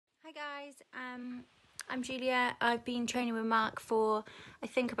Hi guys, I'm Julia. I've been training with Mark for I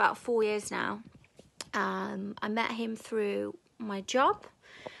think about 4 years now. I met him through my job,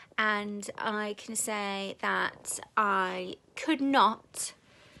 and I can say that I could not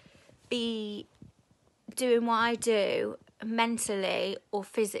be doing what I do mentally or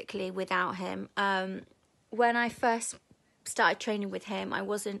physically without him. When I first started training with him, I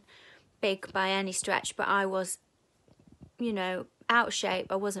wasn't big by any stretch, but I was, out of shape.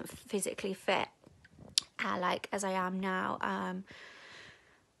 I wasn't physically fit, like as I am now.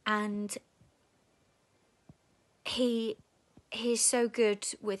 And he's so good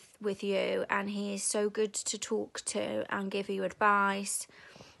with you, and he is so good to talk to and give you advice.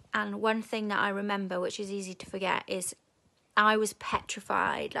 And one thing that I remember, which is easy to forget, is I was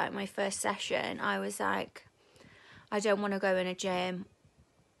petrified. Like my first session, I was like, I don't want to go in a gym.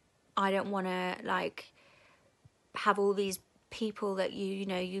 I don't want to have all these people that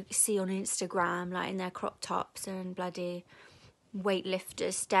you see on Instagram, like in their crop tops and bloody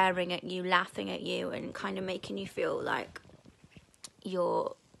weightlifters staring at you, laughing at you, and kind of making you feel like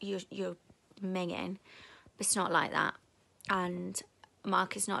you're minging. But it's not like that. And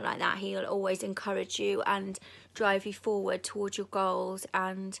Mark is not like that. He'll always encourage you and drive you forward towards your goals,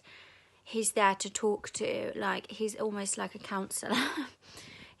 and he's there to talk to. Like, he's almost like a counsellor.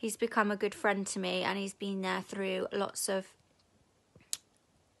 He's become a good friend to me, and he's been there through lots of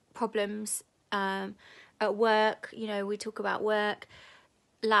problems at work. We talk about work,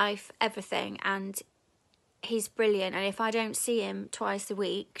 life, everything, and he's brilliant. And if I don't see him twice a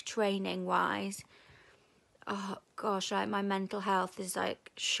week, training wise, oh gosh, like my mental health is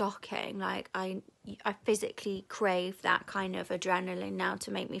like shocking. Like I physically crave that kind of adrenaline now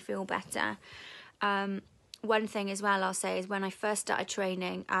to make me feel better. One thing as well I'll say is when I first started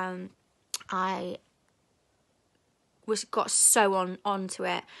training, I got so onto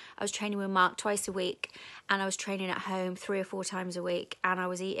it. I was training with Mark twice a week, and I was training at home 3 or 4 times a week, and I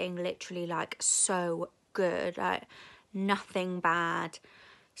was eating literally like so good, like nothing bad,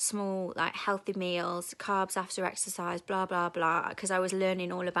 small like healthy meals, carbs after exercise, blah blah blah, because I was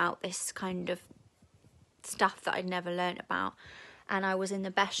learning all about this kind of stuff that I'd never learned about, and I was in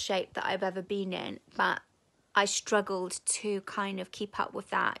the best shape that I've ever been in. But I struggled to kind of keep up with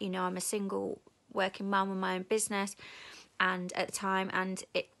that. I'm a single working mum with my own business, and at the time, and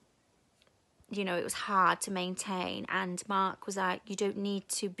it was hard to maintain. And Mark was like, you don't need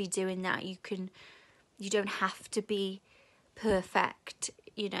to be doing that. You don't have to be perfect.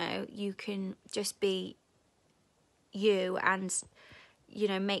 You can just be you, and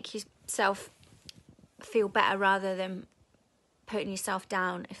make yourself feel better rather than putting yourself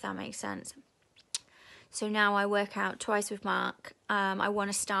down, if that makes sense. So now I work out twice with Mark. I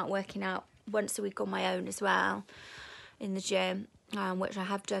want to start working out once a week on my own as well in the gym, which I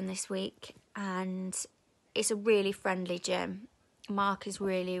have done this week. And it's a really friendly gym. Mark is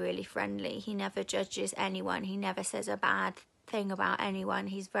really, really friendly. He never judges anyone. He never says a bad thing about anyone.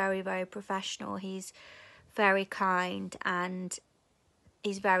 He's very, very professional. He's very kind, and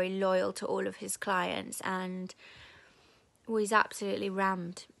he's very loyal to all of his clients. And he's absolutely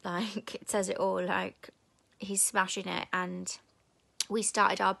rammed. Like, it says it all. Like, he's smashing it. And we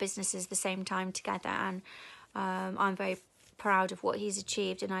started our businesses the same time together, and I'm very proud of what he's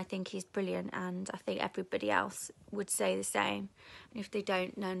achieved, and I think he's brilliant, and I think everybody else would say the same. And if they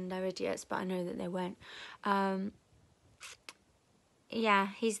don't, then they're idiots, but I know that they won't. Yeah,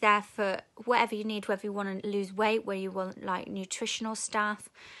 he's there for whatever you need, whether you want to lose weight, whether you want like nutritional stuff.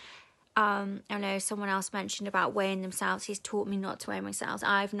 I know someone else mentioned about weighing themselves. He's taught me not to weigh myself.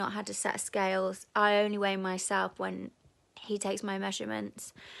 I've not had to set scales. I only weigh myself when he takes my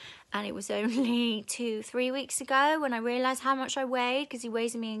measurements, and it was only 2-3 weeks ago when I realised how much I weighed, because he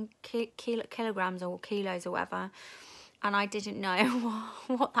weighs me in kilograms or kilos or whatever, and I didn't know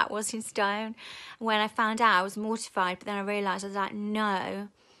what that was in stone. When I found out, I was mortified, but then I realised, I was like, no,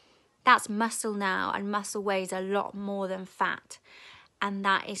 that's muscle now, and muscle weighs a lot more than fat. And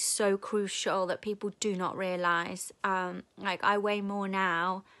that is so crucial that people do not realise. Like, I weigh more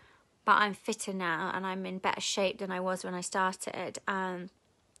now, but I'm fitter now, and I'm in better shape than I was when I started.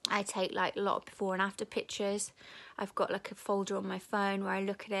 I take like a lot of before and after pictures. I've got like a folder on my phone where I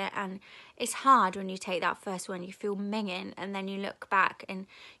look at it, and it's hard when you take that first one. You feel minging, and then you look back and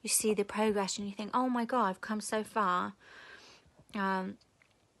you see the progress, and you think, oh my God, I've come so far. So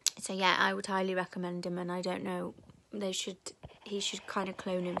yeah, I would highly recommend him, and I don't know, he should kind of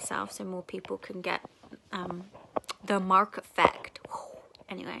clone himself so more people can get the Mark effect.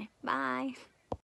 Anyway, bye.